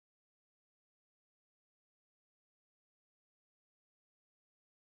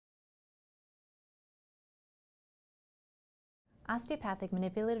Osteopathic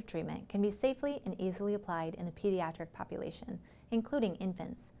manipulative treatment can be safely and easily applied in the pediatric population, including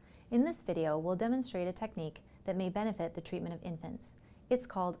infants. In this video, we'll demonstrate a technique that may benefit the treatment of infants. It's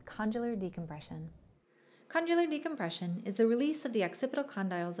called condylar decompression. Condylar decompression is the release of the occipital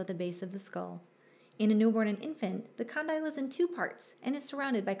condyles at the base of the skull. In a newborn and infant, the condyle is in two parts and is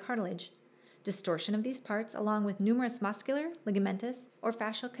surrounded by cartilage. Distortion of these parts, along with numerous muscular, ligamentous, or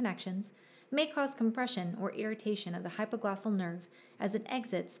fascial connections, may cause compression or irritation of the hypoglossal nerve as it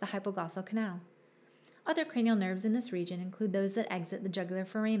exits the hypoglossal canal. Other cranial nerves in this region include those that exit the jugular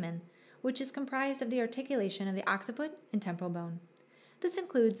foramen, which is comprised of the articulation of the occiput and temporal bone. This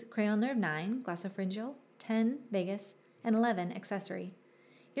includes cranial nerve 9, glossopharyngeal, 10, vagus, and 11, accessory.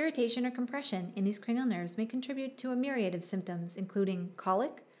 Irritation or compression in these cranial nerves may contribute to a myriad of symptoms, including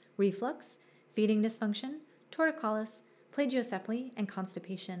colic, reflux, feeding dysfunction, torticollis, plagiocephaly, and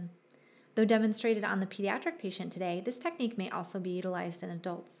constipation. Though demonstrated on the pediatric patient today, this technique may also be utilized in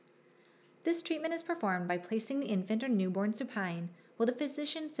adults. This treatment is performed by placing the infant or newborn supine while the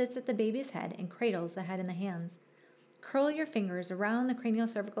physician sits at the baby's head and cradles the head in the hands. Curl your fingers around the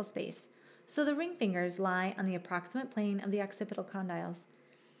craniocervical space so the ring fingers lie on the approximate plane of the occipital condyles.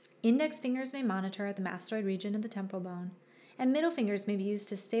 Index fingers may monitor the mastoid region of the temporal bone, and middle fingers may be used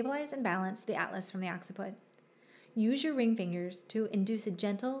to stabilize and balance the atlas from the occiput. Use your ring fingers to induce a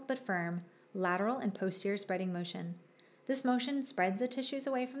gentle but firm lateral and posterior spreading motion. This motion spreads the tissues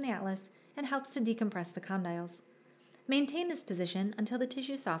away from the atlas and helps to decompress the condyles. Maintain this position until the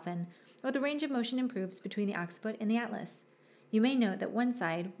tissues soften or the range of motion improves between the occiput and the atlas. You may note that one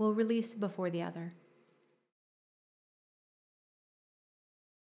side will release before the other.